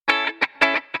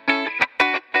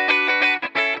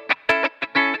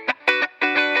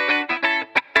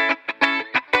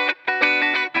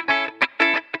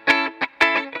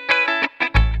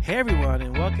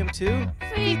to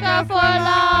Fika for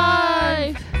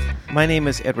Life! My name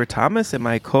is Edward Thomas, and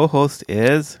my co-host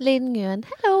is Lynn Nguyen.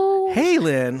 Hello! Hey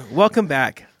Lynn, welcome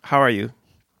back. How are you?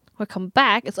 Welcome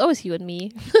back. It's always you and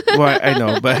me. Well, I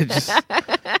know, but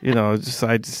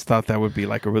I just thought that would be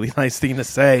like a really nice thing to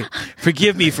say.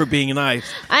 Forgive me for being nice.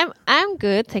 I'm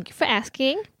good. Thank you for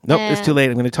asking. Nope, it's too late.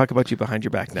 I'm going to talk about you behind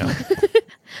your back now.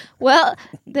 Well,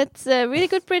 that's a really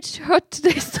good bridge to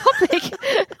today's topic,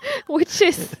 which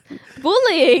is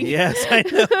bullying. Yes, I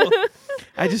know.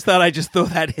 I just thought I'd just throw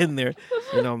that in there.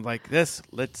 I'm like this.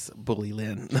 Let's bully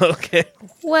Lynn. Okay.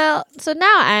 Well, so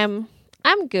now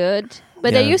I'm good,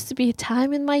 but there Yeah. used to be a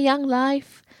time in my young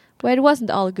life where it wasn't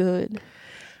all good.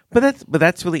 But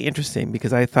that's really interesting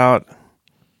because I thought,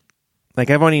 like,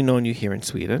 I've only known you here in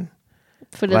Sweden.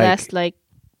 For the last 8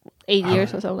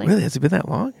 years or something. Really? Has it been that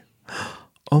long?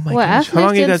 Oh my Well, gosh! I've How long lived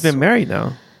have you in guys been married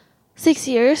now? 6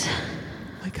 years.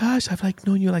 My gosh, I've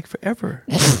known you forever.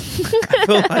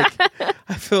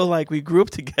 I feel like we grew up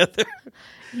together.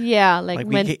 Yeah,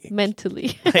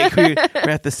 mentally. Like we're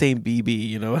at the same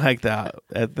BB, like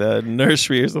at the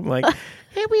nursery or something. Like,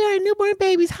 here we are, newborn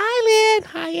babies. Hi, Lynn.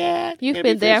 Hi, Ed. You've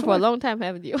been there for a long time,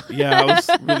 haven't you? Yeah, I was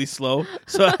really slow,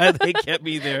 so they kept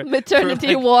me there.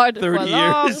 Maternity for ward 30 for a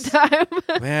long years. time.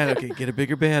 Man, okay, get a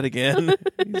bigger bed again.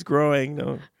 He's growing.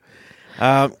 No,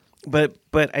 but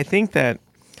I think that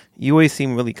you always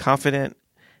seem really confident,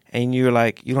 and you're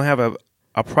like you don't have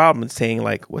a problem saying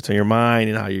like what's on your mind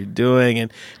and how you're doing,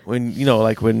 and when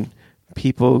when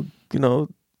people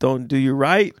don't do you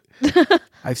right.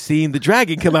 I've seen the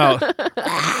dragon come out,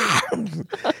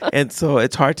 and so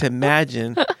it's hard to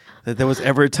imagine that there was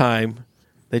ever a time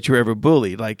that you were ever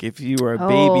bullied. Like if you were a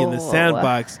baby in the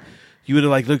sandbox, you would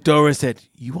have looked over and said,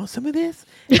 "You want some of this?"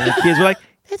 And the kids were like,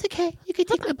 "That's okay. You can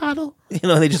take my bottle."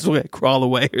 They just crawl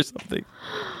away or something.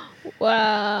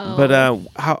 Wow. But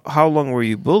how long were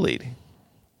you bullied?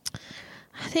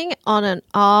 I think on and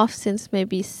off since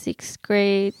maybe 6th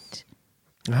grade.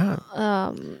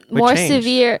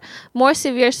 More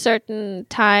severe certain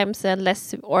times and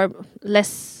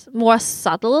more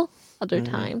subtle other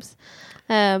times.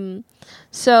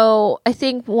 So I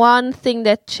think one thing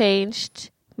that changed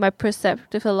my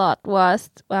perspective a lot was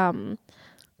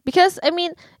because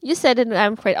you said that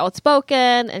I'm quite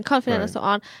outspoken and confident and so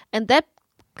on, and that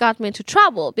got me into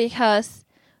trouble because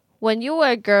when you were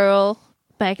a girl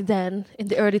back then in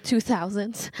the early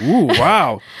 2000s. Ooh,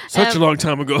 wow. Such a long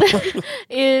time ago.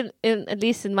 in at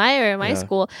least in my area, my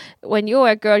school, when you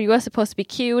were a girl, you were supposed to be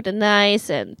cute and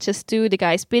nice and just do the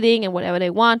guy's bidding and whatever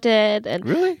they wanted. And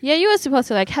really? Yeah, you were supposed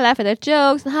to laugh at their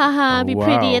jokes and be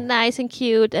pretty and nice and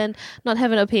cute and not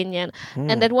have an opinion.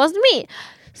 And that wasn't me.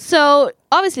 So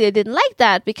obviously I didn't like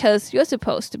that because you're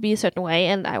supposed to be a certain way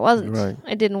and I wasn't. Right.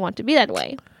 I didn't want to be that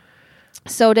way.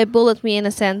 So they bullied me in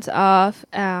a sense of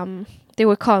they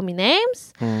would call me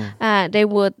names. They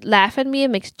would laugh at me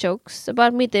and make jokes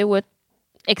about me. They would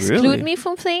exclude me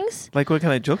from things. Like what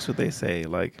kind of jokes would they say?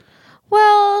 Like,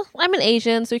 well, I'm an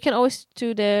Asian, so you can always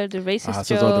do the racist jokes.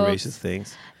 So all the racist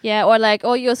things. Yeah, or like,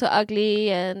 oh, you're so ugly,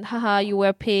 and haha, you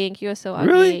wear pink, you're so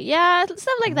ugly. Really? Yeah, stuff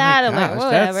like that. I'm like,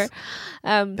 whatever.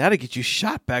 That'll get you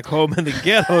shot back home in the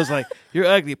ghetto. It's like, you're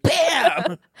ugly.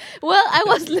 Bam! Well, I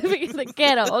was living in the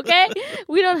ghetto, okay?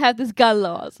 We don't have these gun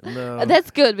laws. No. That's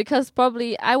good, because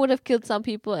probably I would have killed some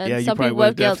people, and some people would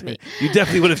have killed me. You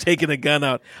definitely would have taken a gun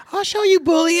out. I'll show you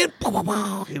bullying.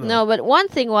 No, but one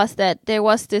thing was that there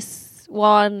was this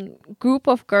one group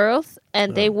of girls,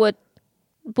 and they would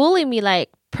bully me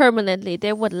permanently.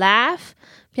 They would laugh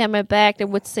behind my back. They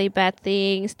would say bad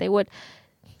things. They would,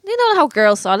 you know how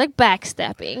girls are,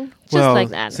 backstabbing, just like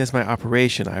that. Since my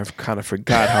operation, I've kind of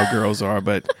forgot how girls are,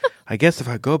 but I guess if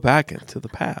I go back into the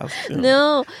past,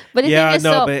 no, but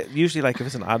but usually if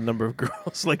it's an odd number of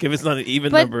girls, if it's not an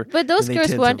even number, but those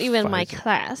girls weren't even my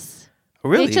class. Oh,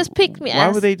 really? They just picked me. Why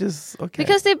would they just? Okay,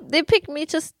 because they picked me.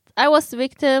 Just I was the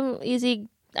victim. Easy.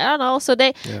 I don't know. So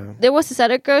there was this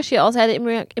other girl. She also had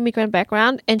an immigrant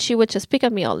background, and she would just pick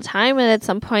on me all the time. And at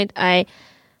some point,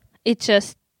 it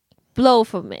just blew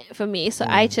for me. So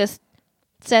I just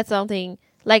said something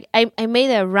I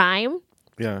made a rhyme.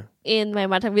 Yeah. In my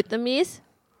mother Vietnamese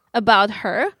about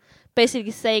her,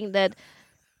 basically saying that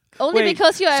only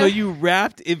because you are. So you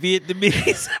rapped in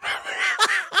Vietnamese.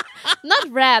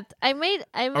 Not rapped. I made you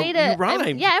a rhymed. I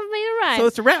made a rhyme. So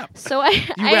it's a rap. So you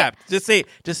rapped. Just say it.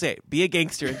 Be a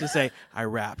gangster and just say I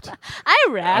rapped. I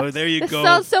rapped. Oh, there you go. It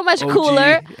sounds so much OG.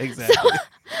 cooler. Exactly. So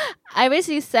I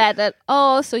basically said that.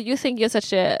 Oh, so you think you're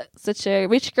such a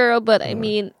rich girl, but I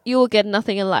mean, you will get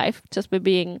nothing in life just by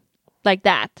being like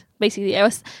that. Basically, it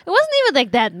wasn't even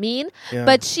that mean. Yeah.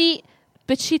 But she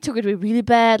she took it really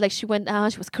bad. Like she went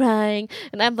out, she was crying,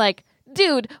 and I'm like,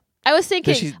 dude, I was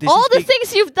thinking all the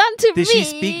things you've done to me. Did she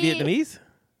speak Vietnamese?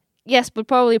 Yes, but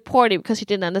probably poorly because she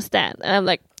didn't understand. And I'm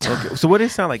like, okay. So what did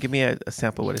it sound like? Give me a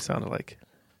sample of what it sounded like.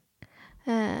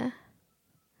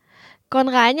 Con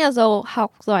gái nhà giàu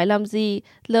học giỏi làm gì,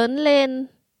 lớn lên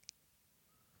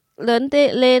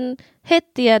hết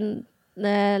tiền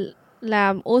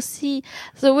làm OC.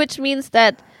 So which means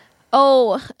that,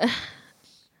 a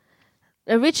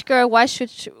rich girl, why should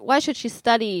she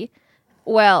study?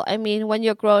 Well, I mean, when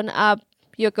you're grown up,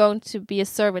 you're going to be a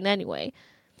servant anyway.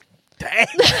 Dang.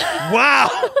 Wow.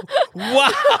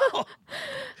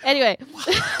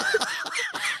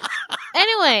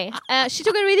 Anyway, she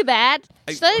took it really bad.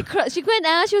 She went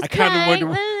out. She was crying.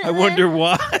 I wonder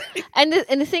why. And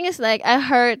the thing is, like, I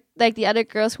heard like the other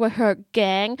girls were her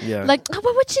gang. Yeah. Like, oh,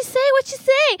 but what'd she say?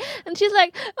 And she's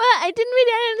like, well, I didn't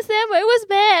really understand, but it was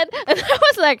bad. And I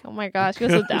was like, oh my gosh, you're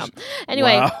so dumb.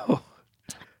 Anyway, wow.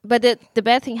 But the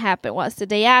bad thing happened was the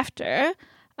day after.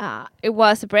 It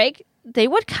was a break. They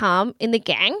would come in the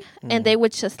gang and they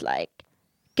would just like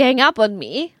gang up on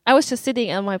me. I was just sitting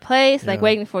in my place, like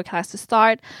waiting for class to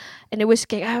start, and they was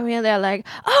gang up on me. And they're like,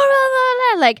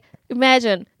 oh, blah, blah, blah. Like,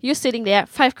 imagine you're sitting there,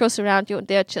 5 girls around you, and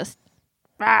they're just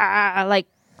like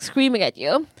screaming at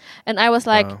you. And I was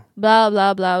like, blah,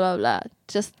 blah, blah, blah, blah.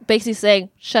 Just basically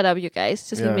saying, shut up, you guys.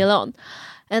 Just leave me alone.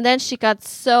 And then she got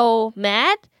so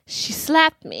mad, she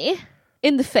slapped me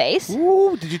in the face.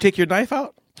 Ooh, did you take your knife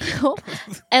out?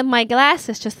 And my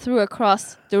glasses just threw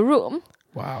across the room.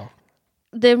 Wow.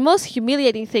 The most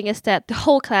humiliating thing is that the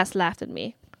whole class laughed at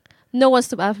me. No one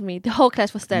stood up for me. The whole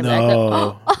class was standing there.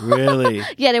 No, really?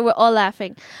 Yeah, they were all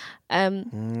laughing.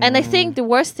 And I think the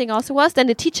worst thing also was then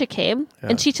the teacher came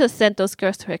and she just sent those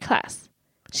girls to her class.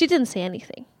 She didn't say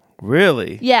anything.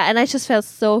 Really? Yeah, and I just felt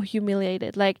so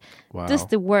humiliated. Like, this is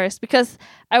the worst. Because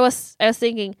I was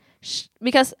thinking,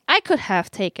 because I could have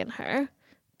taken her.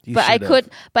 But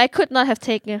I could not have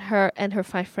taken her and her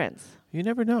 5 friends. You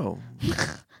never know.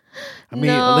 I mean,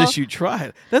 unless you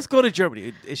try. Let's go to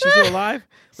Germany. Is she still alive?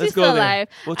 Let's go there. Alive.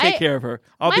 We'll take care of her.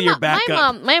 I'll be your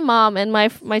backup. My mom and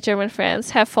my German friends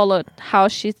have followed how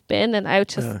she's been, and I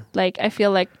just I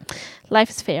feel like life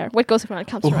is fair. What goes around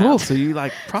comes around. So you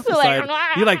like prophesied.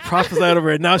 You like prophesied over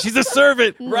it. Now she's a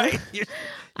servant, right?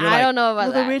 I don't know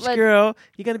about that. You're the rich girl.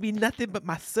 You're gonna be nothing but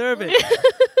my servant.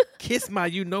 Kiss my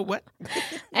you know what.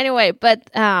 Anyway, but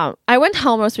I went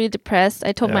home. I was really depressed.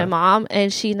 I told my mom,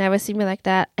 and she never seen me like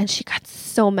that, and she got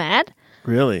so mad.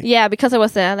 Really? Yeah, because I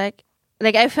was there. Like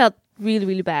I felt really,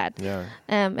 really bad. Yeah.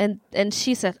 And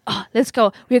she said, "Oh, let's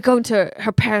go. We're going to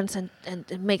her parents and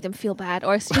make them feel bad."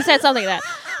 Or she said something like that.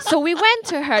 So we went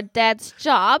to her dad's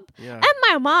job, and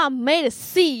my mom made a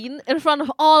scene in front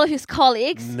of all of his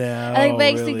colleagues. No, and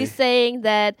basically saying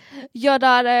that your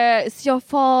daughter is your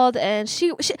fault, and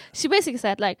she basically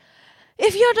said like,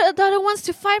 if your daughter wants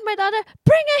to fight my daughter,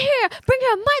 bring her here. Bring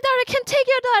her. My daughter can take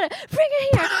your daughter. Bring her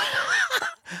here.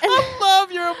 I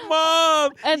love your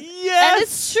mom. And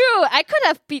it's true. I could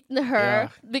have beaten her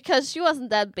because she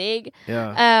wasn't that big.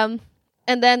 Yeah.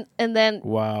 And then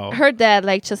wow. Her dad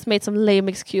like just made some lame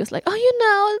excuse like,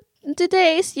 oh,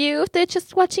 today's youth, they're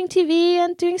just watching TV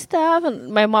and doing stuff.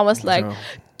 And my mom was like,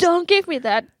 don't give me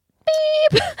that.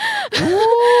 Beep.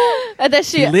 And then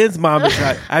Lynn's mom is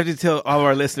not. I have to tell all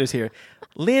our listeners here.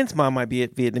 Lynn's mom might be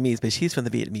Vietnamese, but she's from the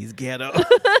Vietnamese ghetto.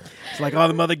 It's like all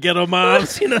the mother ghetto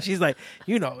moms. She's like,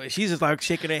 she's just like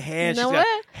shaking her hand. You know she's got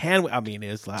what? hand. I mean,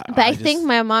 it's like. But I think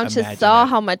my mom just saw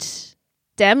how much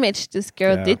damage this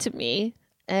girl did to me,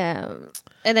 and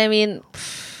I mean,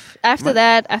 after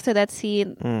that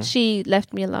scene, she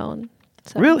left me alone.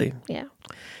 So, really? Yeah.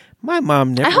 My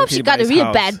mom never. I hope she got a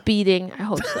real bad beating. I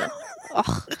hope so.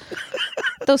 Oh,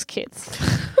 those kids.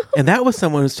 And that was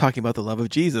someone who's talking about the love of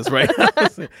Jesus, right?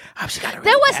 She got a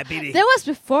really bad beating. That was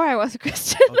before I was a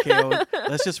Christian. Okay, well,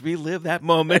 let's just relive that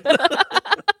moment.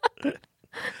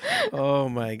 Oh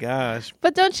my gosh!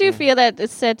 But don't you feel that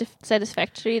it's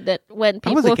satisfactory that when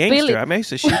people I was a gangster. I used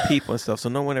to shoot people and stuff, so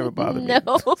no one ever bothered me.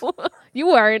 No, you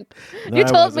weren't. No, you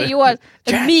told me you were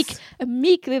a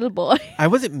meek little boy. I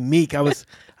wasn't meek. I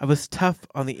was tough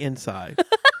on the inside.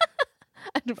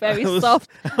 And very soft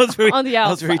on the outside. I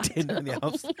was very tender on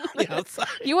the outside.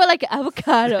 You were like an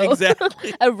avocado.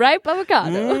 Exactly. A ripe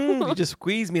avocado. You just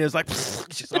squeezed me and it was like, it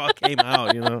just all came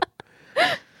out,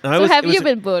 So have you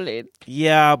been bullied?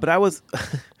 Yeah, but I was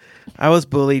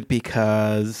bullied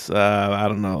because, I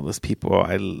don't know, those people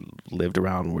I lived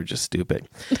around were just stupid.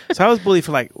 So I was bullied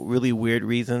for like really weird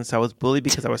reasons. I was bullied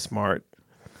because I was smart.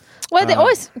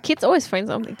 Well, kids always find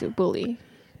something to bully.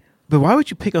 But why would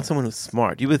you pick on someone who's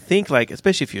smart? You would think, like,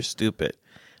 especially if you're stupid,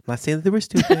 not saying that they were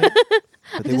stupid,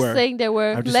 but they just were. saying they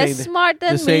were I'm just less saying that- smart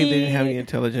than Just me. saying they didn't have any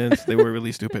intelligence. They were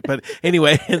really stupid. But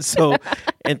anyway, and so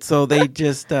they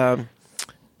just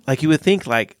like you would think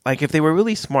like if they were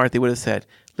really smart, they would have said,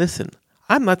 "Listen,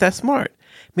 I'm not that smart.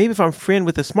 Maybe if I'm friend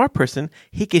with a smart person,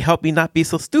 he could help me not be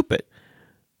so stupid."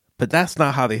 But that's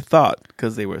not how they thought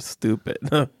because they were stupid.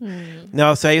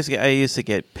 No, so I used to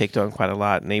get picked on quite a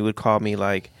lot, and they would call me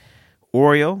like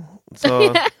Oreo.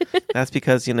 So that's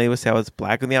because they would say I was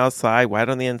black on the outside, white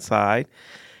on the inside,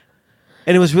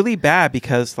 and it was really bad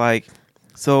because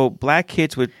so black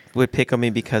kids would pick on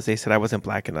me because they said I wasn't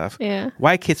black enough. Yeah.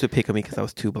 White kids would pick on me because I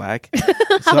was too black.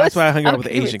 So that's why I hung out with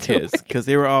the Asian kids because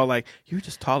they were all like, "You're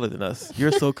just taller than us.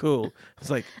 You're so cool." I was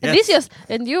like, yes.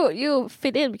 And you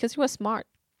fit in because you were smart.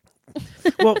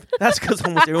 Well, that's because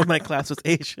almost everyone in my class was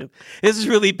Asian. This is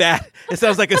really bad. It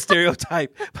sounds like a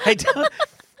stereotype. But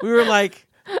we were like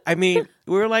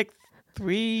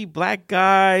 3 black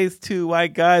guys, 2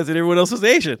 white guys, and everyone else was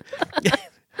Asian.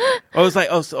 I was like,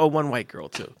 one white girl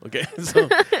too. Okay,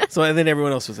 so and then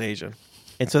everyone else was Asian,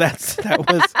 and so that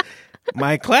was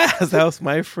my class. That was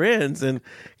my friends, and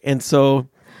so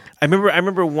I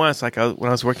remember once when I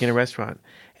was working in a restaurant.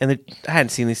 And I hadn't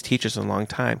seen these teachers in a long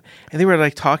time. And they were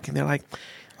like talking. They're like,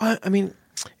 and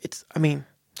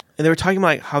they were talking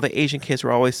about how the Asian kids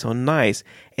were always so nice.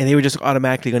 And they were just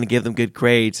automatically going to give them good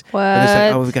grades. What? And it's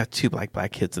like, we got 2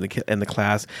 black kids in the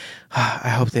class.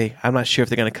 I'm not sure if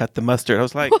they're going to cut the mustard. I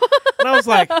was like, I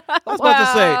was about to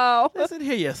say, listen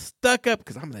here, you stuck up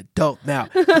because I'm an adult now.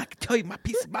 I can tell you my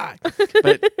peace of mind.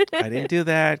 But I didn't do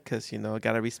that because,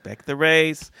 got to respect the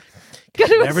race.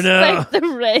 Gotta never know. respect the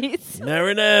race. You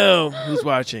never know who's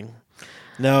watching.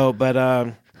 No, but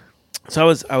so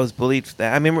I was bullied for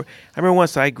that. I remember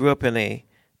once I grew up in a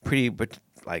pretty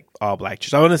all black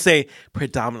church. I want to say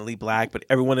predominantly black, but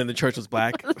everyone in the church was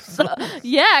black.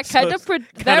 Yeah, kind of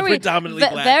predominantly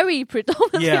black. Very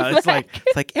predominantly Yeah, black.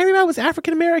 it's like everybody was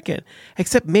African American,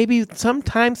 except maybe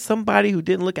sometimes somebody who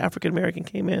didn't look African American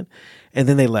came in, and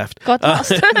then they left. Got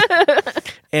lost.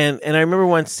 And I remember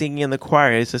once singing in the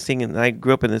choir. I used to sing, and I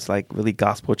grew up in this really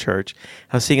gospel church.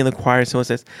 I was singing in the choir, and someone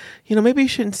says, "Maybe you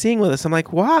shouldn't sing with us." I'm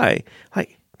like, "Why?"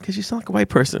 Because you sound like a white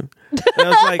person. And I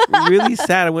was like really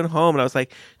sad. I went home and I was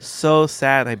like so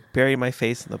sad. I buried my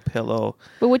face in the pillow.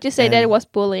 But would you say that it was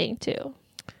bullying too?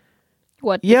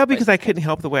 What? Yeah, because I couldn't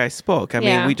help the way I spoke. I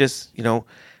mean, we just,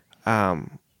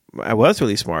 I was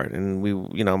really smart, and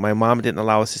my mom didn't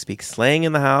allow us to speak slang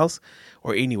in the house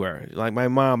or anywhere. Like my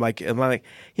mom, I'm like,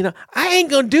 I ain't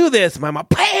gonna do this. My mom,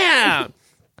 bam!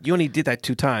 You only did that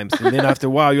 2 times, and then after a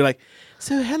while, you're like,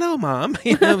 "So hello, Mom.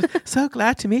 So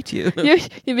glad to meet you."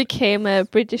 You became a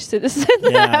British citizen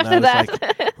after that.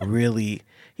 Like, really,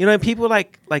 and people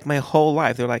like my whole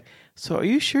life, they're like, "So are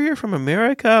you sure you're from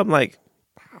America?" I'm like,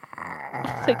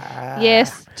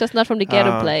 yes, just not from the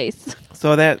ghetto place.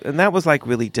 So that was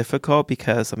really difficult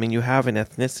because you have an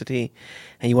ethnicity,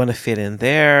 and you want to fit in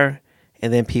there,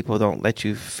 and then people don't let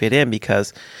you fit in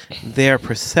because their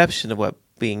perception of what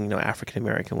being African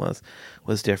American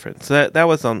was different. So that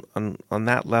was on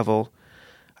that level.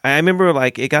 I remember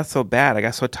it got so bad. I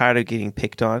got so tired of getting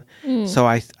picked on. So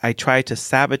I tried to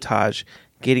sabotage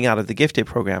getting out of the gifted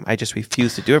program. I just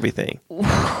refused to do everything.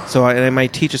 And my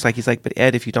teacher's he's like, "But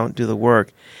Ed, if you don't do the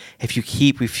work, if you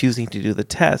keep refusing to do the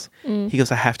test," he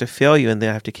goes, "I have to fail you and then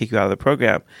I have to kick you out of the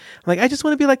program." I'm like, "I just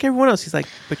want to be like everyone else." He's like,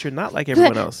 "But you're not like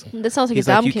everyone else." That sounds like a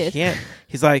dumb kid. Can't.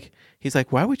 He's like,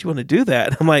 "Why would you want to do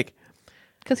that?" I'm like,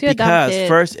 Because you're a dumb kid.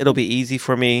 First it'll be easy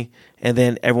for me, and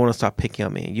then everyone will stop picking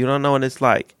on me. You don't know what it's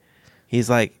like. He's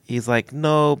like,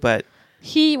 "No, but."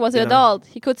 He was an adult.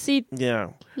 He could see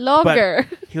longer.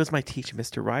 But he was my teacher,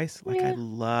 Mr. Rice. I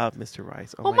love Mr.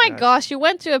 Rice. Oh my gosh, you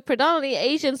went to a predominantly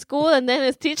Asian school, and then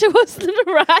his teacher was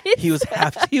Rice. He was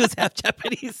half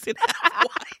Japanese and half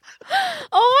white.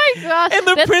 Oh my gosh! And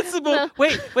the principal.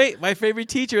 Wait! My favorite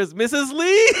teacher is Mrs.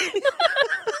 Lee.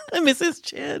 And Mrs.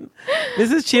 Chen.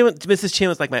 Mrs. Chen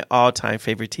was my all-time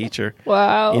favorite teacher.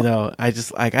 Wow.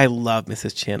 I love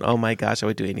Mrs. Chen. Oh my gosh, I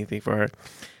would do anything for her.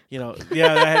 I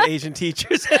had Asian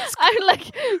teachers. I'm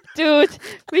like, dude,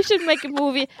 we should make a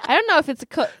movie. I don't know if it's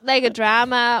a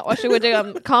drama or should we do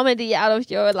a comedy out of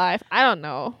your life. I don't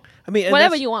know.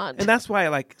 Whatever you want. And that's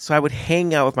why so I would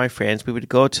hang out with my friends. We would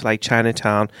go to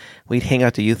Chinatown. We'd hang out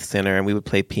at the youth center and we would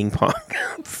play ping pong.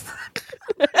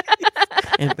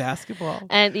 And basketball.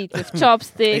 And eat with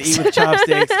chopsticks.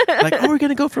 We're going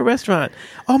to go for a restaurant.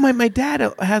 Oh, my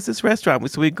dad has this restaurant.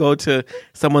 So we'd go to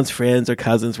someone's friend's or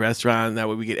cousin's restaurant. And that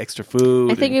way we get extra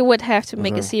food. I think you would have to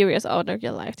make a series out of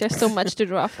your life. There's so much to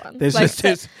draw from. There's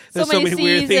so many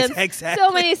weird things. Exactly.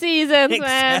 So many seasons,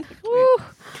 man. Woo.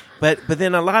 But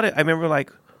then I remember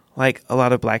like a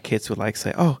lot of black kids would like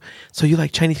say, "Oh, so you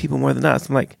like Chinese people more than us?"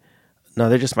 I'm like, "No,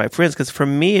 they're just my friends." Because for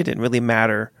me, it didn't really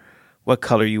matter what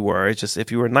color you were. It's just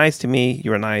if you were nice to me,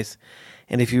 you were nice.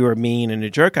 And if you were mean and a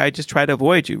jerk, I just try to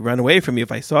avoid you, run away from you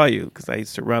if I saw you, because I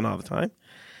used to run all the time.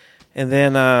 And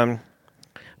then,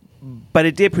 but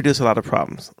it did produce a lot of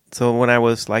problems. So when I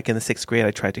was like in the 6th grade,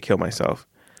 I tried to kill myself.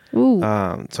 Ooh.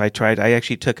 So I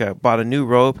actually bought a new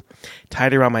rope,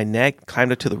 tied it around my neck,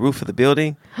 climbed up to the roof of the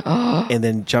building, and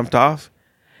then jumped off.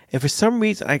 And for some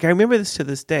reason, like I remember this to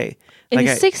this day. In like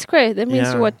the 6th grade, that means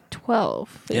Yeah. you were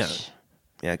 12-ish.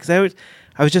 Yeah, because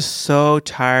I was just so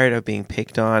tired of being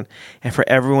picked on, and for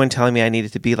everyone telling me I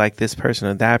needed to be like this person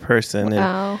or that person,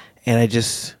 Wow. and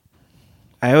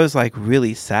I was like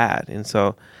really sad, and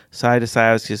so I decided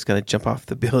I was just gonna jump off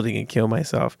the building and kill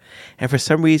myself. And for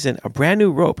some reason, a brand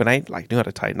new rope, and I like knew how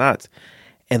to tie knots,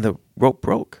 and the rope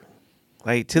broke.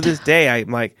 Like to this day, I'm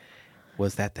like,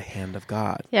 was that the hand of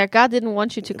God? Yeah, God didn't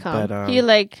want you to come. But, He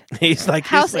like He's like,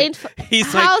 house he's ain't like,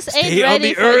 he's house like, ain't stay on ready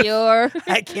the for earth. your.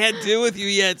 I can't deal with you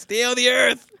yet. Stay on the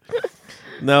earth.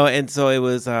 No, and so it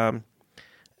was,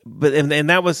 but and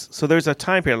that was, so there's a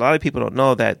time period. A lot of people don't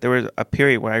know that there was a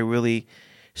period where I really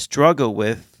struggled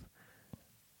with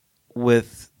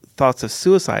thoughts of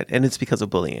suicide, and it's because of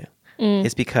bullying.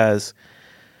 It's because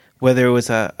whether it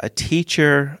was a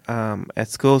teacher at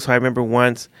school. So I remember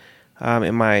once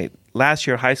in my last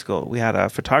year of high school, we had a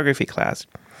photography class,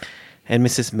 and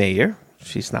Mrs. Mayer,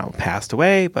 she's now passed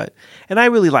away, and I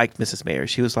really liked Mrs. Mayer.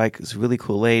 She was like this really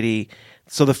cool lady.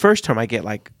 So the first term I get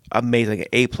like amazing,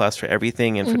 A+ for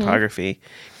everything in photography.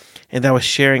 And I was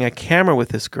sharing a camera with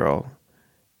this girl,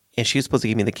 and she was supposed to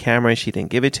give me the camera, and she didn't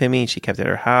give it to me. She kept it at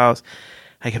her house.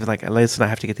 I kept like, listen, I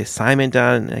have to get the assignment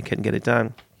done, and I couldn't get it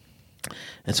done.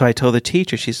 And so I told the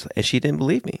teacher, and she didn't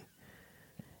believe me.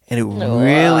 And it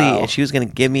really, and she was going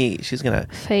to give me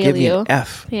an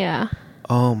F. Yeah.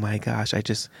 Oh my gosh.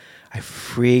 I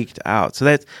freaked out. So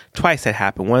that's twice that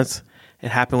happened. Once it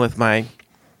happened with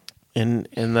in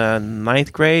the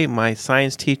 9th grade, my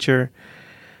science teacher,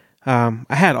 I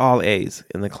had all A's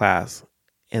in the class.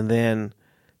 And then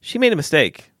she made a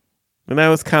mistake. And I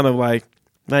was kind of like,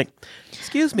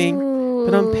 excuse me,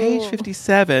 but on page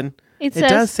 57, it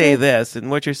does say this, and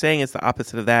what you're saying is the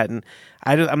opposite of that. And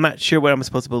I'm not sure what I'm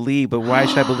supposed to believe, but why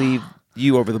should I believe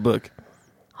you over the book?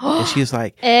 And she's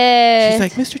like,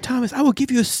 Mr. Thomas, I will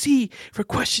give you a C for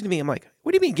questioning me. I'm like,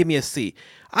 what do you mean give me a C?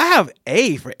 I have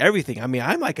A for everything. I mean,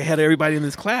 I'm like ahead of everybody in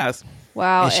this class.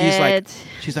 Wow. And she's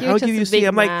like, I will give you a C.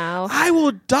 I'm like, I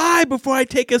will die before I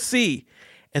take a C.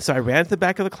 And so I ran to the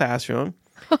back of the classroom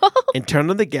and turned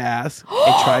on the gas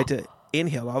and tried to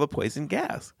inhale all the poison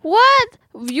gas. What?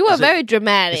 You were very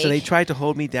dramatic. So they tried to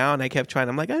hold me down. I kept trying.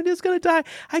 I'm like, I'm just going to die.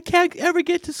 I can't ever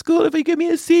get to school. If you give me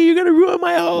a C, you're going to ruin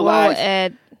my whole life.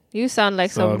 Ed, you sound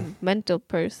like some mental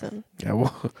person. Yeah,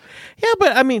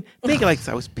 but I mean, think like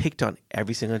I was picked on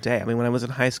every single day. I mean, when I was in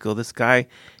high school, this guy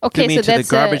took me into the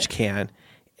garbage can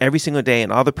every single day,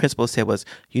 and all the principal said was,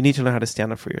 you need to learn how to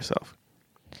stand up for yourself.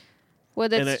 Well,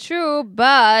 that's true,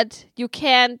 but you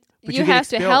can't. But you have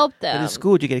to help them. But in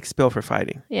school, you get expelled for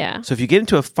fighting. Yeah. So if you get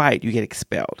into a fight, you get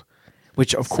expelled,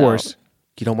 which of course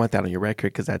you don't want that on your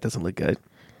record because that doesn't look good.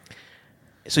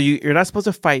 So you're not supposed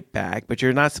to fight back, but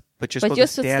you're supposed to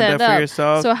stand up for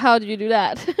yourself. So how do you do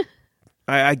that?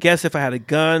 I guess if I had a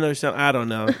gun or something, I don't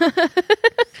know.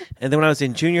 And then when I was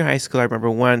in junior high school, I remember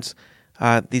once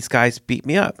these guys beat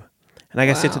me up, and I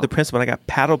got sent to the principal, and I got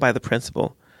paddled by the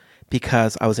principal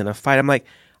because I was in a fight. I'm like,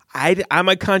 I'm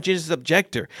a conscientious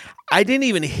objector. I didn't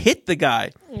even hit the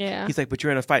guy. Yeah. He's like, but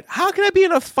you're in a fight. How can I be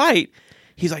in a fight?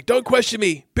 He's like, don't question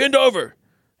me. Bend over.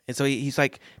 And so he's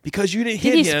like, because you didn't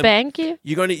hit him. Did he spank you?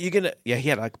 You're gonna. Yeah, he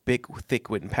had like big, thick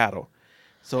wooden paddle.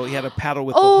 So he had a paddle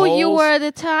with the holes. Oh, you were at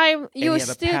the time. You were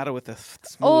still. He had a paddle with a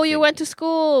smooth Oh, you thing. went to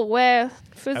school where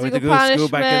physical punishment. I went to school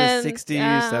back in the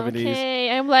 60s, 70s.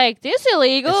 Okay, I'm like, this is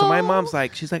illegal. And so my mom's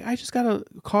like, she's like, I just got a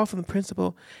call from the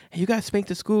principal, and you got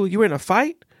spanked at school. You were in a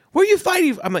fight? Where are you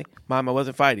fighting? I'm like, Mom, I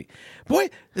wasn't fighting. Boy,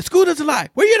 the school doesn't lie.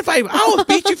 Where are you going to fight? I almost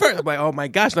beat you first. I'm like, oh my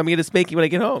gosh, I'm going to spank you when I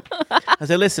get home. I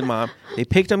said, listen, Mom, they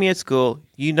picked on me at school.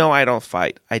 You know I don't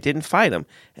fight. I didn't fight them,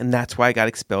 and that's why I got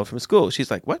expelled from school.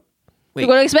 She's like, what? Wait. You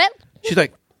going to expel? She's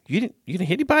like, you didn't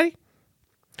hit anybody?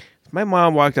 My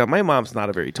mom walked out. My mom's not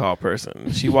a very tall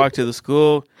person. She walked to the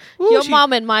school. Ooh, Your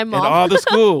mom and my mom. And all the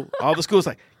school's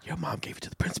like, your mom gave it to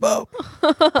the principal.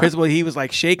 Principal, he was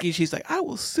like shaking. She's like, I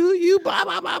will sue you. Blah,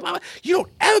 blah, blah, blah. You don't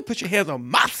ever put your hands on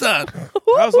my son.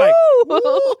 I was like,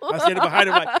 ooh. I was standing behind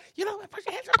her like, you don't ever put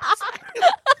your hands on my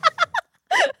son.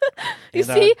 You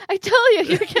see, I tell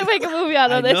you can make a movie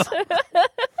out of this.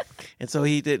 And so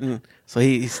he didn't. So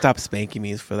he stopped spanking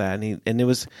me for that, and it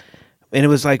was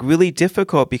like really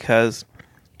difficult because,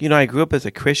 you know, I grew up as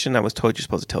a Christian. I was told you're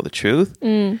supposed to tell the truth.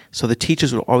 So the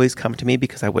teachers would always come to me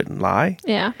because I wouldn't lie.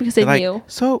 Yeah, because they They're like, knew.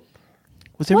 So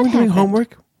was everyone doing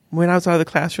homework when I was out of the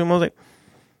classroom? I was like,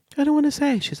 I don't want to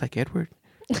say. She's like, Edward,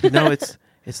 you know,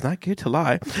 it's not good to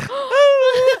lie.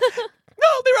 No,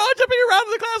 they were all jumping around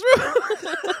in the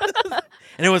classroom.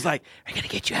 And it was like, we're going to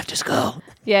get you after school.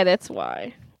 Yeah, that's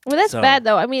why. Well, that's bad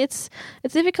though. I mean, it's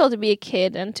difficult to be a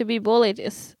kid, and to be bullied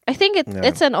is. I think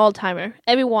it's an all timer.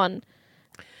 Everyone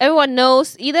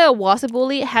knows either was a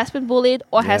bully, has been bullied,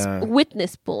 or has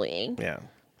witnessed bullying. Yeah,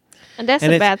 and that's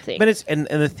a bad thing. But it's and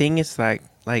the thing is like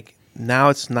now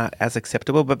it's not as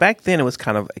acceptable, but back then it was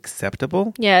kind of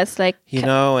acceptable. Yeah, it's like you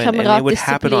know, and it would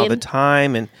happen all the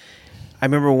time. And I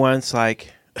remember once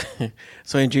like,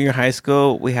 so in junior high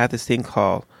school we had this thing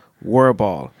called war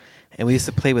ball. And we used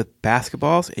to play with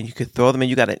basketballs, and you could throw them, and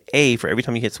you got an A for every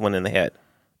time you hit someone in the head.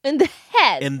 In the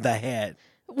head? In the head.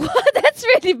 What? That's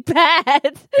really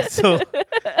bad. So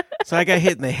I got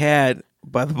hit in the head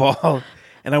by the ball,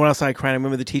 and I went outside crying. I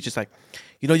remember the teacher's like,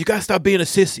 you know, you got to stop being a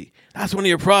sissy. That's one of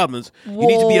your problems. Whoa. You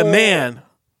need to be a man.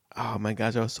 Oh, my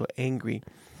gosh, I was so angry.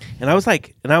 And I was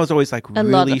always like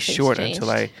really short until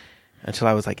I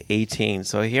was like 18.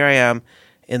 So here I am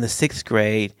in the 6th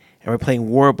grade, and we're playing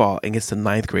war ball against the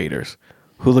 9th graders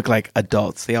who look like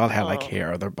adults. They all had like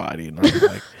hair on their body. And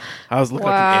I was looking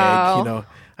like an egg, you know.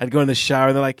 I'd go in the shower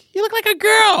and they're like, you look like a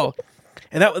girl.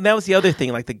 And that was the other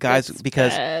thing. Like the guys,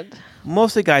 because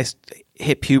most of the guys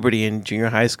hit puberty in junior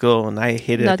high school, and I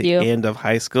hit it at the end of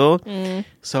high school.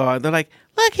 So they're like,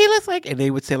 look, he looks like, and they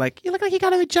would say like, you look like you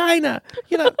got a vagina.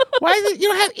 You know, why is it, you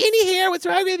don't have any hair? What's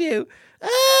wrong with you?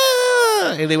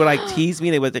 And they would like tease me.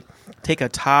 They would take a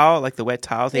towel, like the wet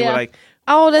towels. They would like,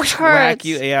 oh, that hurts. Whack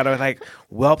you. Yeah, they would like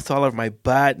whelps all over my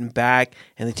butt and back,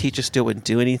 and the teacher still wouldn't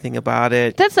do anything about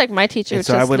it. That's like my teacher. And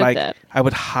so I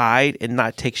would hide and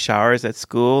not take showers at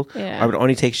school. Yeah. I would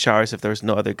only take showers if there was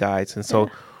no other guys. And so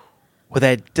what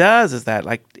that does is that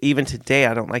like even today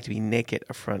I don't like to be naked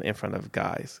in front of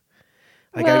guys.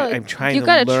 Like I'm trying to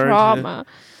learn. You got a trauma.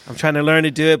 I'm trying to learn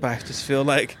to do it, but I just feel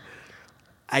like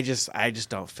I just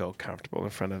don't feel comfortable in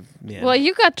front of men. Well,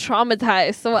 you got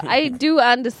traumatized, so I do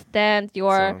understand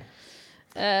your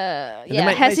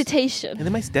hesitation. And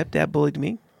then my stepdad bullied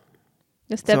me.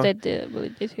 Your stepdad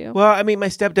bullied you too? Well, I mean, my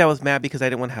stepdad was mad because I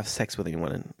didn't want to have sex with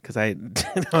anyone. Because I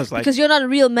was like... Because you're not a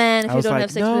real man if you don't have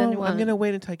sex with anyone. I'm going to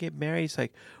wait until I get married. He's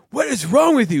like, what is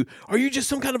wrong with you? Are you just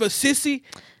some kind of a sissy?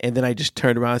 And then I just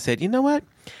turned around and said, you know what?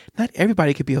 Not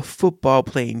everybody could be a football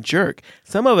playing jerk.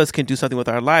 Some of us can do something with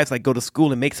our lives, like go to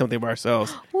school and make something of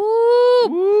ourselves.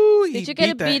 Woo! Did you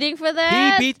get a beating for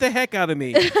that? He beat the heck out of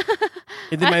me.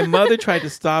 And then my mother tried to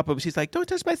stop him. She's like, don't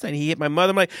touch my son. He hit my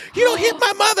mother. I'm like, you don't hit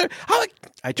my mother.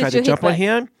 I tried to jump on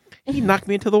him. He knocked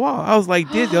me into the wall. I was like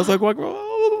dizzy. I was like,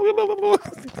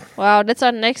 wow, that's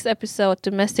our next episode,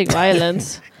 domestic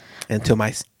violence. Until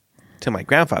my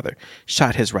grandfather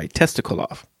shot his right testicle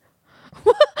off.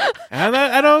 And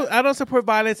I don't support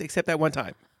violence except that one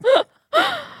time.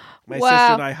 My sister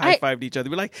and I high-fived each other.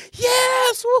 We're like,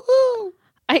 yes, woohoo!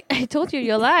 I told you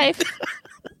your life.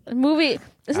 A movie.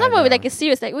 It's not a movie, like a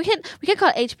series. Like we can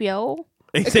call it HBO.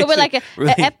 It could be like an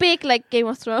epic, like Game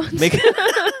of Thrones.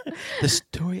 The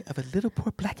story of a little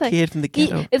poor black kid from the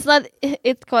ghetto. It's not.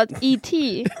 It's called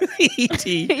E.T.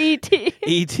 E.T.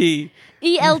 E.T.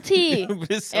 E.L.T.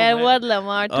 And what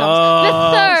Lamar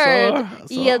Thompson. The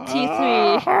third E.L.T.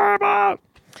 3.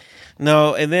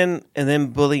 No, and then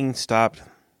bullying stopped.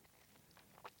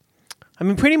 I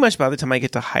mean, pretty much by the time I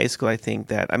get to high school, I think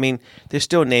that, I mean, there's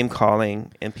still name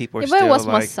calling and people are still like... But it was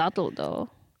more subtle, though.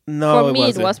 No, For me,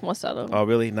 it was more subtle. Oh,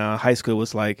 really? No, high school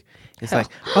was like, it's like,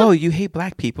 oh, you hate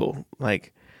black people.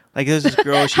 Like there's this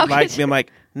girl, she liked me. I'm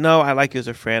like, no, I like you as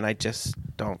a friend. I just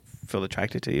don't feel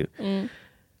attracted to you.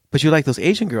 But you like those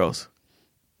Asian girls.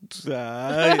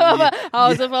 I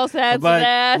was supposed to answer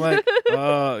that.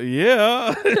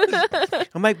 Yeah.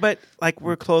 I'm like, but like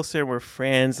we're closer and we're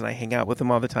friends and I hang out with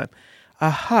them all the time.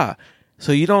 Aha.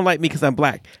 So you don't like me because I'm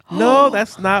black. No,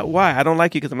 that's not why. I don't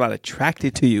like you because I'm not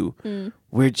attracted to you.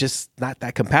 We're just not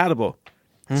that compatible.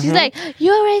 She's like,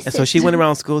 you're racist. And so she went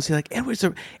around school. She's like,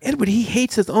 Edward, he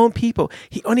hates his own people.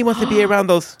 He only wants to be around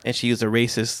those. And she used a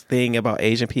racist thing about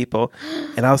Asian people.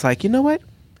 And I was like, you know what?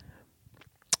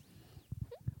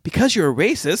 Because you're a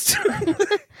racist.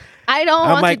 I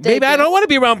don't want to maybe I don't want to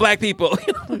be around black people.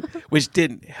 Which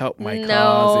didn't help my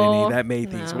cause any. That made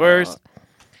things worse.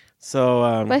 So,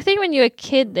 but I think when you're a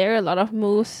kid, there are a lot of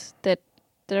moves that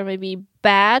are maybe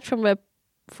bad from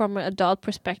from an adult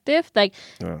perspective. Like,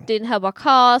 didn't help our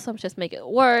cause, I'm just make it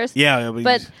worse. Yeah,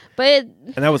 but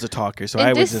and I was a talker, so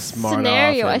I was just smart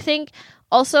scenario, off. I think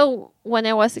also when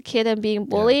I was a kid and being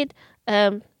bullied,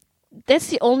 that's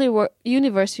the only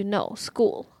universe you know,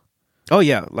 school. Oh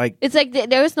yeah, like it's like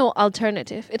there is no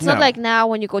alternative. It's not like now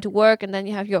when you go to work and then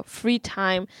you have your free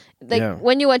time. Like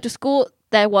when you went to school,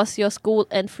 that was your school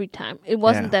and free time. It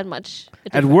wasn't that much.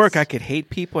 At work, I could hate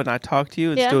people and not talk to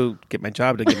you and still get my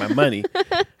job to get my money.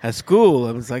 At school,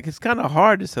 I was like, it's kind of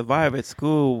hard to survive at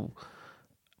school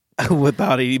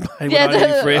without anybody. Without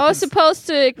any friends. I was supposed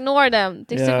to ignore them.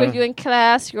 They stick with you in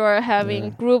class. You're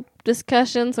having group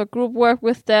discussions or group work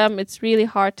with them. It's really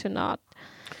hard to not.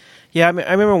 Yeah, I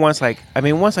remember once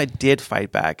I did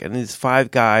fight back, and these 5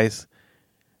 guys,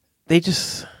 they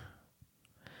just,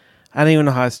 I don't even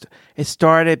know how it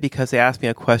started because they asked me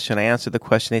a question. I answered the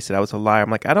question. They said I was a liar. I'm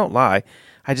like, I don't lie.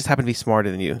 I just happen to be smarter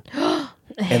than you.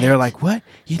 And they're like, what?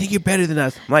 You think you're better than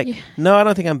us? I'm like, no, I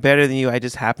don't think I'm better than you. I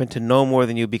just happen to know more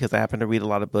than you because I happen to read a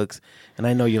lot of books, and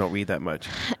I know you don't read that much.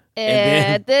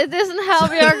 That doesn't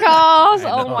help your cause.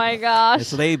 Oh my gosh. And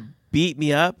so they beat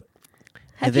me up.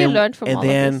 Have you learned from all of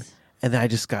this? And then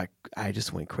I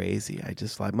just went crazy. I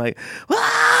just like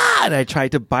and I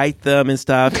tried to bite them and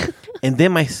stuff. And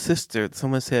then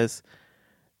someone says,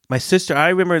 I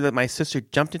remember that my sister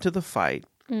jumped into the fight,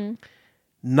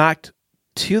 knocked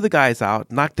 2 of the guys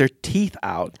out, knocked their teeth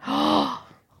out. Because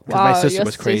my sister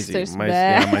was crazy.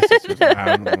 My sister's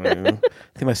I think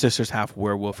my sister's half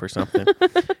werewolf or something.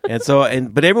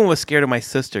 But everyone was scared of my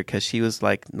sister because she was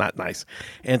like not nice.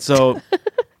 And so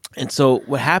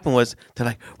what happened was they're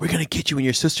like, we're going to get you when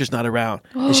your sister's not around.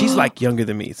 And she's like younger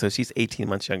than me. So she's 18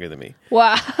 months younger than me.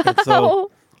 Wow.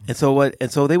 And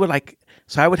so they would like,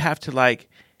 so I would have to like,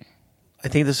 I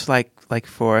think this was like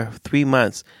for 3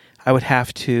 months, I would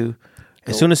have to,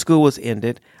 as soon as school was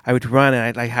ended, I would run and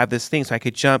I'd like have this thing so I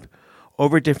could jump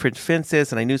over different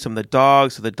fences, and I knew some of the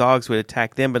dogs, so the dogs would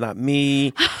attack them, but not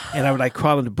me. And I would like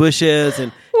crawl in the bushes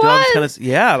and do all this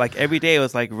kind of, like every day it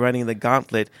was like running the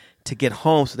gauntlet to get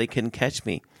home so they couldn't catch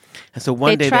me. And so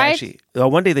one day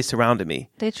they surrounded me.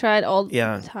 They tried all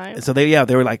the time. And so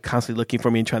they were like constantly looking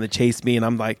for me and trying to chase me. And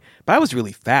I'm like, but I was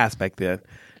really fast back then.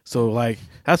 So like,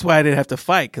 that's why I didn't have to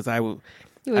fight, because I was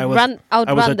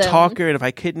a talker, and if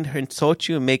I couldn't insult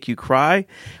you and make you cry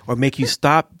or make you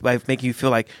stop by making you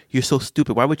feel like you're so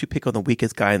stupid, why would you pick on the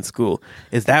weakest guy in school?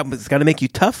 It's got to make you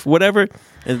tough, whatever,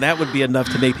 and that would be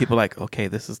enough to make people like, okay,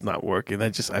 this is not working.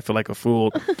 I feel like a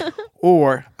fool.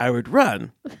 Or I would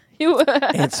run.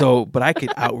 And so, but I could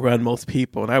outrun most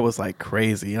people, and I was like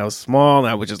crazy. I was small, and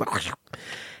I was just like,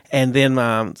 and then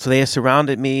so they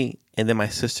surrounded me, and then my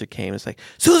sister came. It's like,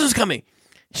 Susan's coming.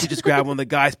 She just grabbed one of the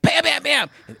guys, bam, bam, bam,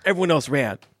 and everyone else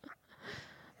ran.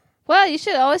 Well, you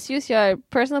should always use your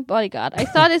personal bodyguard. I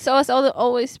thought it's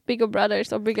always bigger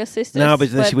brothers or bigger sisters. No, but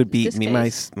then she would beat me. My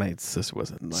sister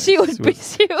wasn't nice. She would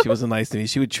beat you. She wasn't nice to me.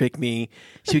 She would trick me.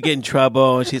 She would get in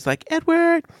trouble, and she's like,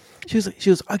 Edward. She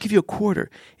was, I'll give you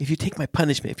 $quarter if you take my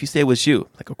punishment. If you say it was you,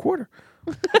 like $quarter.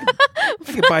 I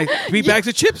could buy 3 bags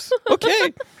of chips.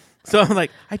 Okay. So I'm like,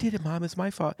 I did it, Mom. It's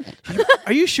my fault.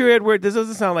 Are you sure, Edward? This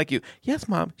doesn't sound like you. Yes,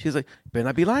 Mom. She's like, better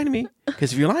not be lying to me,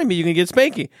 because if you're lying to me, you can get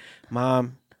spanking.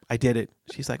 Mom, I did it.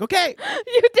 She's like, okay.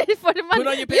 You did it for the money.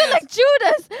 Put on your pants. You're like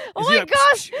Judas. Oh my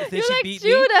gosh. You're like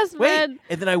Judas, man. Wait.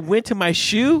 And then I went to my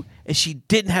shoe, and she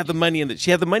didn't have the money in it. She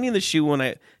had the money in the shoe when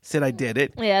I said I did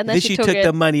it. Yeah, and then she took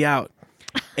the money out.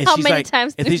 And How many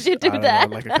times did you do that?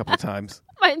 Like a couple of times.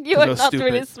 Mind you, are not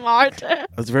really smart. I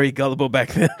was very gullible back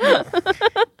then.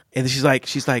 And she's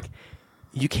like,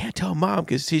 you can't tell Mom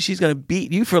because she's going to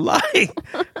beat you for lying.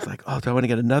 It's like, oh, do I want to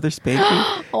get another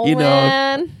spanking?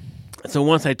 Man. So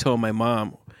once I told my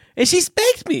mom, and she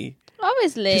spanked me.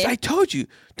 Obviously. Because I told you,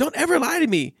 don't ever lie to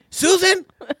me. Susan?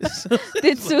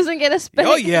 Did Susan get a spank?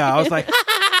 Oh, yeah. I was like,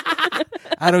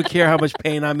 I don't care how much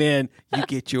pain I'm in. You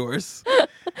get yours.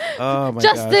 Oh, my God.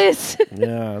 Justice.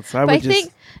 Yeah. So I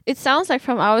think it sounds like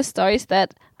from our stories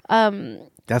that...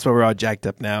 that's why we're all jacked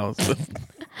up now. So.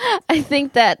 I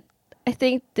think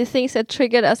the things that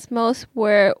triggered us most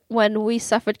were when we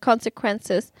suffered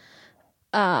consequences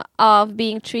of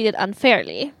being treated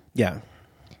unfairly. Yeah.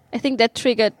 I think that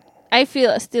triggered... I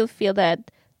still feel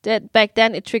that back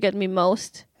then it triggered me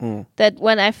most. That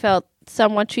when I felt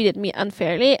someone treated me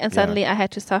unfairly and suddenly I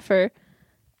had to suffer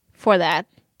for that.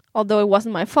 Although it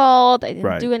wasn't my fault, I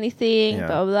didn't do anything, blah,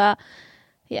 blah, blah.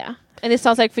 Yeah. And it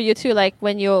sounds like for you too, like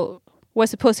when you were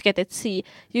supposed to get that C,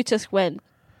 you just went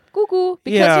cuckoo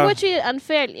because you were treated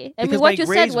unfairly. I mean, what you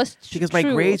said was because true.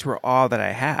 my grades were all that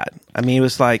I had. I mean, it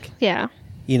was like... Yeah.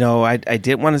 I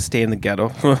didn't want to stay in the ghetto.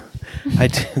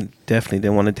 Definitely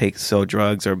didn't want to sell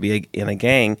drugs or be in a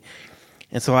gang.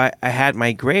 And so I had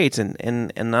my grades,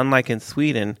 and unlike in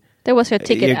Sweden, that was your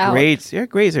ticket out. Your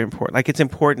grades are important. Like, it's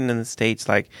important in the States.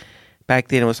 Like, back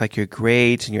then it was like your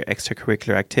grades and your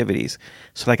extracurricular activities.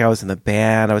 So like, I was in the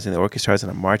band, I was in the orchestra, I was in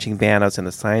a marching band, I was in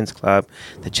the science club,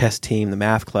 the chess team, the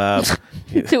math club.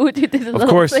 Dude, you did a lot of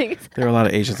course, of things. There were a lot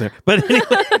of Asians there. But anyway,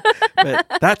 but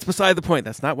that's beside the point.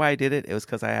 That's not why I did it. It was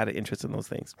because I had an interest in those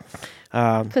things.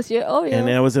 Because you're Oreo. And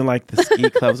then I was in like the ski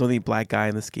club. I was the only black guy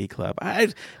in the ski club. I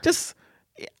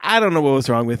don't know what was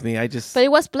wrong with me. But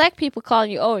it was black people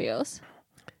calling you Oreos.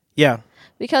 Yeah.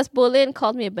 Because Bolin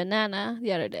called me a banana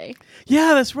the other day.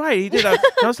 Yeah, that's right. He did. I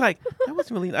was like, that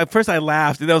wasn't really... At first I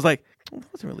laughed, and I was like, that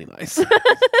wasn't really nice.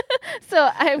 So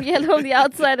I'm yellow on the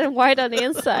outside and white on the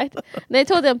inside. And I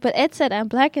told him, but Ed said I'm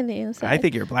black on the inside. I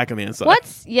think you're black on the inside.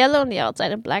 What's yellow on the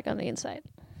outside and black on the inside?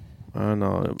 I don't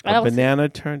know. A banana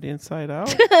turned inside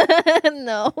out?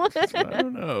 No. I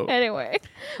don't know. Anyway,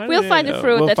 we'll find a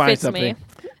fruit that fits me.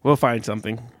 We'll find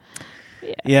something.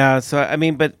 Yeah. So, I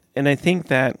mean, and I think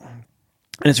that...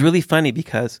 And it's really funny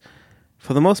because,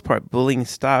 for the most part, bullying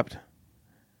stopped.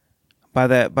 By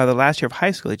the last year of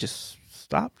high school, it just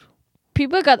stopped.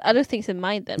 People got other things in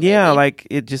mind then. Yeah, maybe. like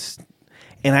it just,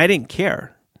 and I didn't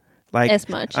care, like as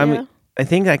much. I mean, I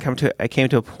think I came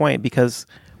to a point because,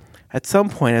 at some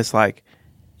point, it's like,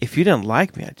 if you didn't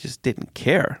like me, I just didn't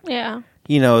care. Yeah.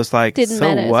 It's like, didn't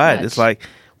so what? Much. It's like,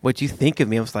 what you think of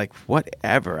me? I was like,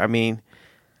 whatever. I mean,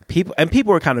 people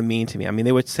were kind of mean to me. I mean,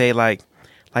 they would say like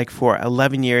for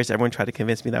 11 years, everyone tried to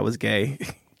convince me that I was gay.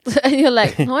 And you're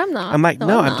like, no, I'm not. I'm like,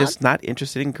 no, I'm just not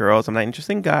interested in girls. I'm not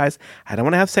interested in guys. I don't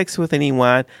want to have sex with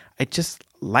anyone. I just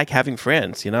like having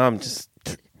friends. I'm just,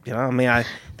 I mean, I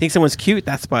think someone's cute.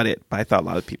 That's about it. But I thought a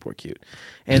lot of people were cute.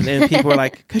 And then people were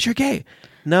like, because you're gay.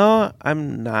 No,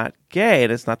 I'm not gay.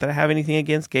 And it's not that I have anything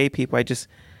against gay people. I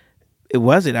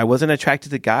wasn't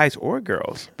attracted to guys or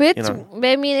girls. But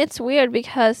I mean, it's weird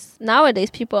because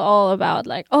nowadays people are all about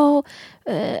like,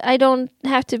 I don't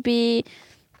have to be,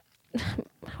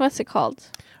 what's it called?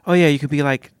 Oh yeah, you could be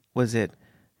like, is it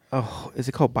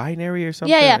called binary or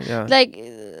something? Yeah.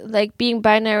 Like being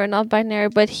binary or not binary.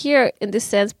 But here, in this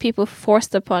sense, people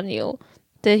forced upon you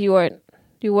that you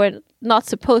were not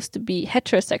supposed to be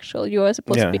heterosexual. You were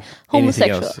supposed to be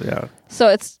homosexual. Else, yeah. So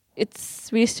it's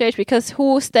really strange because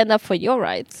who stand up for your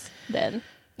rights then?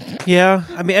 Yeah,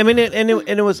 I mean,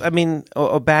 it was. I mean,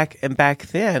 back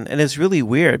then, and it's really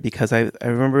weird because I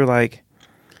remember like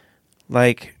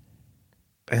I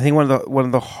think one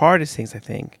of the hardest things I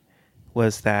think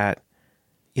was that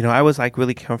I was like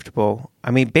really comfortable.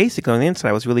 I mean, basically on the inside,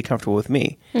 I was really comfortable with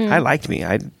me. I liked me.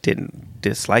 I didn't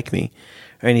dislike me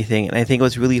or anything, and I think it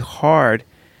was really hard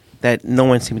that no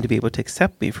one seemed to be able to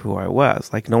accept me for who I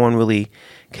was. Like, no one really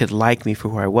could like me for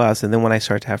who I was. And then when I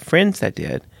started to have friends that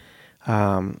did,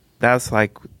 that's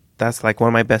like one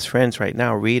of my best friends right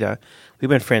now, Rita. We've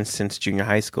been friends since junior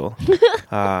high school.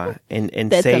 And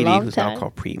Sadie, who's now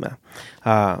called Prima.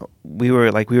 We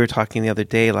were talking the other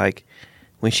day, like,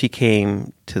 when she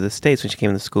came to the States, when she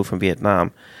came to school from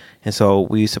Vietnam. And so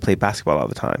we used to play basketball all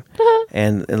the time.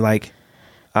 and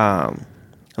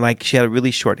like she had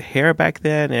really short hair back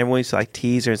then, and everyone used to like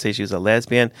tease her and say she was a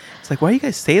lesbian. It's like, why do you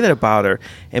guys say that about her?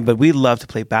 But we loved to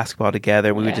play basketball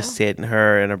together. We would just sit, and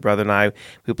her and her brother and I, we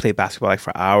would play basketball like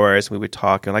for hours. We would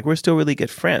talk, and like we're still really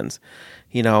good friends,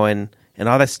 and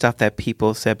all that stuff that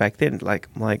people said back then. Like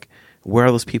where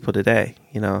are those people today?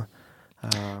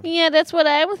 Yeah, that's what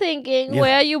I'm thinking. Yeah.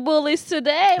 Where are you bullies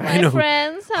today, my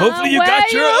friends? Huh? Hopefully you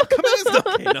got your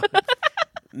outcome.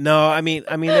 No, I mean,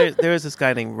 there was this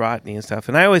guy named Rodney and stuff,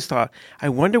 and I always thought, I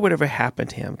wonder whatever happened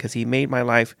to him because he made my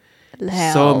life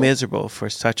so miserable for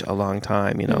such a long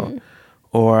time,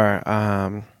 or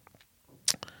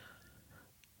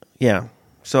yeah.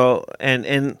 So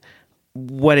and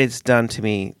what it's done to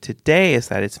me today is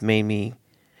that it's made me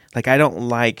like I don't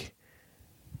like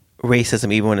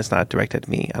racism even when it's not directed at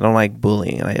me. I don't like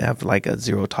bullying, and I have like a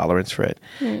zero tolerance for it,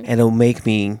 and it'll make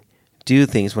me do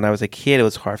things. When I was a kid, it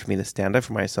was hard for me to stand up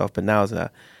for myself, but now as an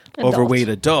overweight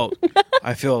adult,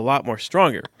 I feel a lot more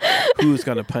stronger. Who's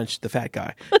gonna punch the fat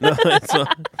guy? No,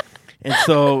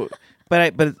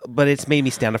 but it's made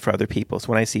me stand up for other people. So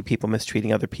when I see people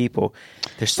mistreating other people,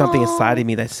 there's something inside of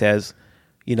me that says,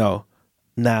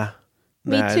 nah.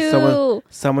 Me too.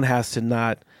 Someone has to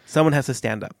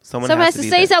stand up. Someone has to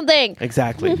say something.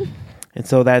 Exactly. and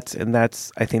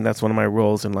that's I think that's one of my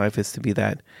roles in life, is to be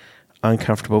that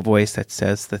uncomfortable voice that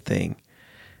says the thing,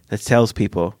 that tells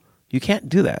people, you can't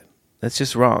do that. That's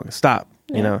just wrong. Stop.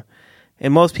 And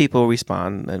most people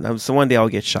respond. And so one day I'll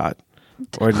get shot.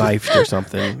 or knifed or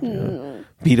something.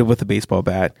 Beat him with a baseball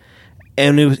bat.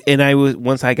 And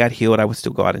once I got healed, I would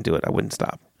still go out and do it. I wouldn't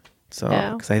stop. So,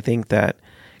 because I think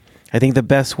the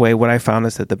best way, what I found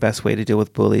is that the best way to deal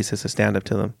with bullies is to stand up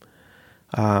to them.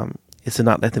 Is to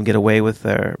not let them get away with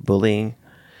their bullying.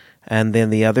 And then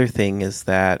the other thing is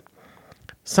that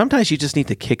sometimes you just need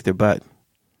to kick their butt.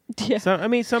 Yeah. So, I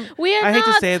mean, I hate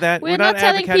to say that. We're not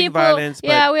telling advocating people, violence.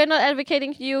 But, we're not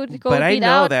advocating you to go beat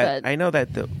out. But I know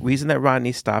that the reason that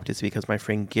Rodney stopped is because my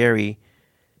friend Gary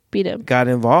beat him. Got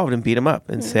involved and beat him up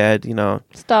and said,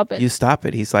 stop it. You stop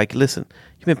it. He's like, listen,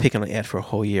 you've been picking on Ed for a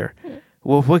whole year.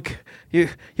 Well, you're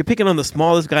picking on the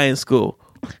smallest guy in school.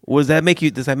 Does that make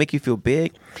you feel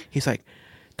big? He's like,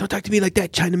 don't talk to me like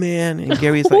that, Chinaman. And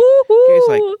Gary's like,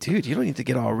 dude, you don't need to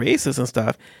get all racist and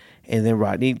stuff. And then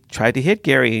Rodney tried to hit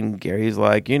Gary, and Gary's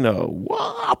like,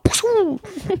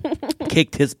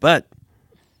 kicked his butt.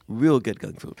 Real good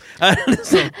kung fu.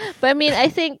 But I mean, I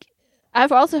think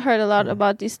I've also heard a lot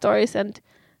about these stories, and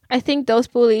I think those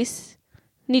bullies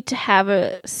need to have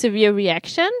a severe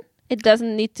reaction. It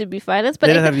doesn't need to be violence, but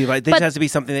it doesn't have to be violence. There has to be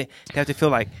something they have to feel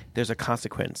like there's a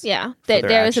consequence. Yeah,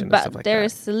 there is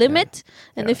a limit,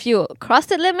 and if you cross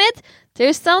the limit,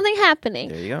 there's something happening.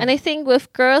 There you go. And I think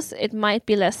with girls, it might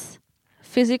be less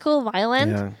physical,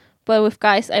 violent. But with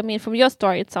guys, I mean, from your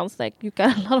story, it sounds like you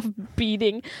got a lot of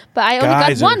beating. But I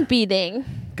only got one beating.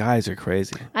 Guys are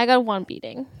crazy. I got one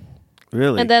beating.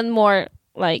 Really? And then more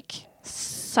like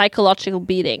psychological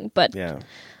beating. But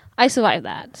I survived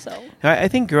that. So I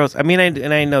think girls, I mean,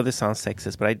 I know this sounds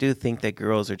sexist, but I do think that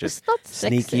girls are just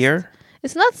sneakier.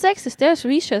 It's not sexist. There's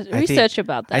research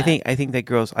about that. I think that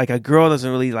girls, like a girl doesn't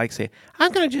really like say,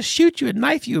 I'm going to just shoot you and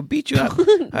knife you and beat you up.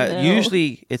 No.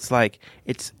 Usually it's like,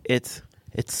 it's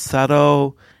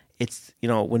subtle. It's,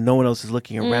 when no one else is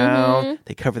looking around,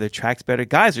 they cover their tracks better.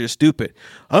 Guys are just stupid.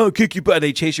 I'll kick you butt.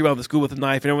 They chase you around the school with a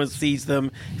knife and everyone sees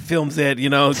them, films it,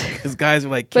 because guys are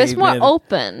like but it's more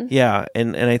open. Yeah.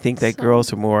 And I think that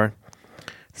girls are more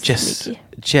just,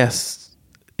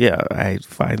 I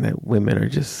find that women are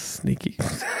just sneaky.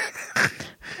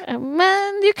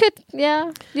 Man, you could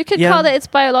call that it's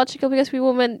biological because we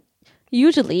women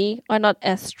usually are not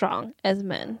as strong as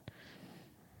men.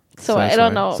 So I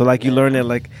don't know. So like you learn it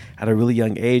like at a really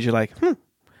young age. You're like,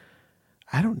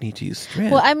 I don't need to use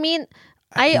strength. Well, I mean,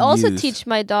 I also teach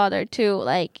my daughter too.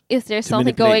 Like, if there's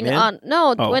something going on,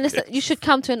 you should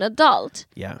come to an adult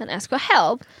and ask for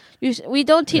help. We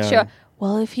don't teach her.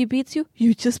 Well, if he beats you,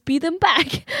 you just beat him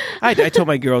back. I told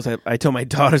my girls, I told my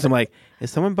daughters, I'm like, if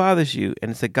someone bothers you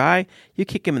and it's a guy, you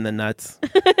kick him in the nuts.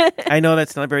 I know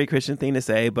that's not a very Christian thing to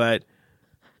say, but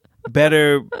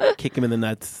better kick him in the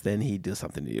nuts than he do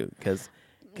something to you. Because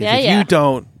if you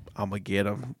don't, I'm going to get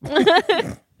him.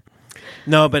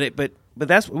 No, but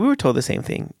that's, we were told the same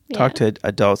thing. Talk to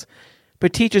adults.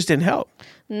 But teachers didn't help.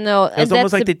 No. It's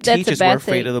almost like the teachers were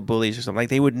afraid of the bullies or something. Like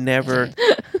they would never...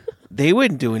 They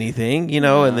wouldn't do anything,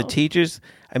 and the teachers,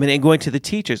 and going to the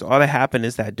teachers, all that happened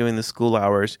is that during the school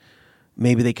hours,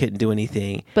 maybe they couldn't do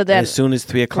anything. But then as soon as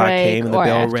 3 o'clock came and the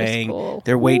bell rang,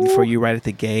 they're waiting for you right at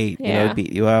the gate,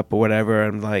 beat you up or whatever.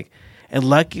 And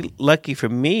lucky for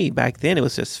me, back then, it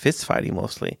was just fist fighting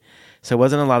mostly. So it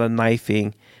wasn't a lot of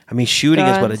knifing. I mean, shooting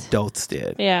is what adults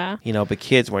did. Yeah. But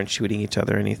kids weren't shooting each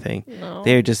other or anything. No.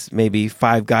 They're just maybe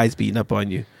 5 guys beating up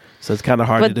on you. So it's kind of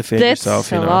hard to defend yourself.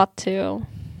 That's a lot too.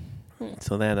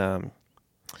 So then,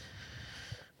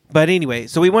 but anyway,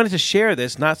 so we wanted to share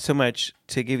this, not so much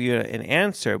to give you an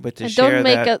answer, but to share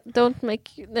that.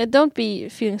 Don't be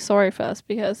feeling sorry for us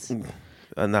because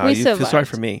no, you feel sorry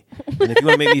for me. And if you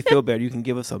want to make me feel better, you can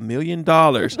give us $1 million.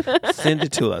 Send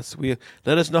it to us.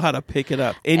 Let us know how to pick it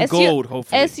up in gold.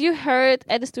 Hopefully, as you heard,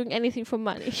 Ed is doing anything for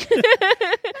money,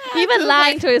 even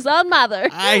lying to his own mother.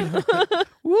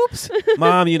 Whoops,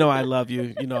 Mom. I love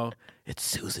you. It's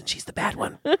Susan. She's the bad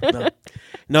one.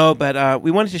 No, but we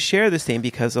wanted to share this thing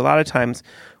because a lot of times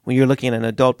when you're looking at an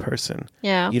adult person,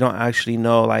 you don't actually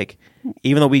know, like,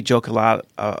 even though we joke a lot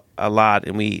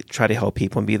and we try to help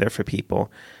people and be there for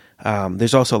people,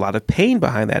 there's also a lot of pain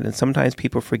behind that. And sometimes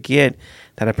people forget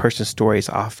that a person's story is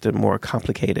often more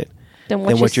complicated than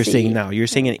what you're seeing now. You're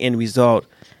seeing an end result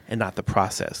and not the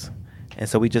process. And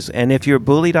so and if you're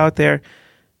bullied out there,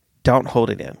 don't hold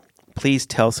it in. Please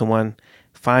tell someone.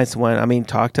 Find someone.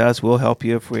 Talk to us. We'll help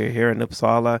you if we're here in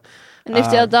Uppsala. And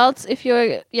if the adults, if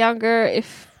you're younger,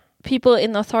 if people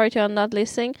in authority are not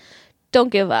listening, don't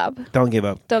give up. Don't give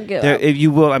up. If you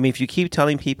will, if you keep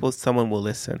telling people, someone will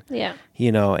listen. Yeah.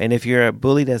 And if you're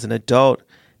bullied as an adult,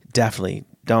 definitely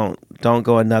don't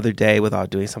go another day without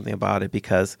doing something about it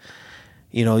because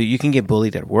you can get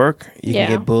bullied at work. You can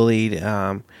get bullied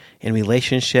in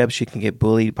relationships. You can get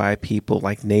bullied by people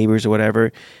like neighbors or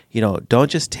whatever. Don't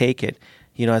just take it.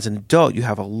 As an adult, you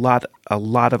have a lot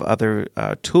of other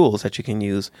tools that you can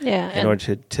use in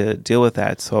order to deal with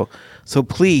that. So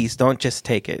please don't just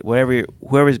take it.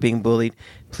 Whoever's being bullied,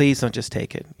 please don't just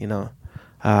take it.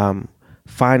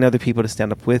 Find other people to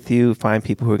stand up with you. Find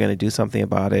people who are going to do something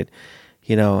about it.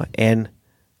 And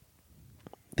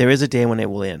there is a day when it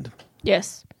will end.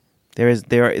 Yes. There is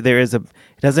it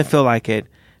doesn't feel like it,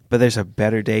 but there's a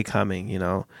better day coming.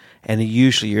 And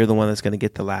usually you're the one that's going to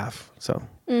get the laugh. So.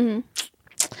 Mm-hmm.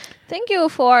 Thank you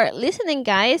for listening,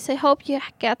 guys. I hope you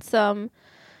get some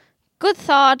good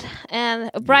thought and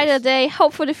a brighter day.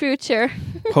 Hope for the future.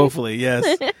 Hopefully,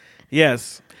 yes.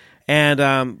 Yes.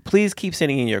 And please keep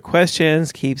sending in your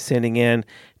questions. Keep sending in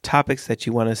topics that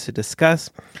you want us to discuss.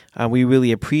 We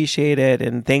really appreciate it.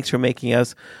 And thanks for making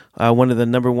us one of the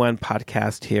 #1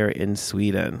 podcasts here in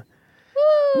Sweden.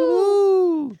 Woo!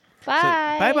 Woo!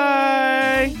 Bye. So,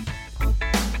 bye-bye.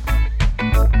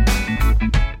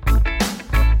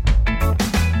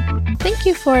 Thank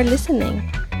you for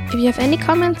listening. If you have any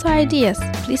comments or ideas,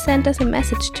 please send us a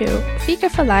message to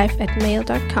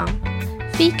fikaforlife@mail.com.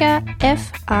 Fika,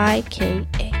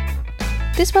 F-I-K-A.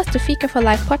 This was the Fika for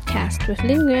Life podcast with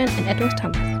Lynn Nguyen and Edward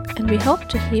Thomas, and we hope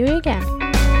to hear you again.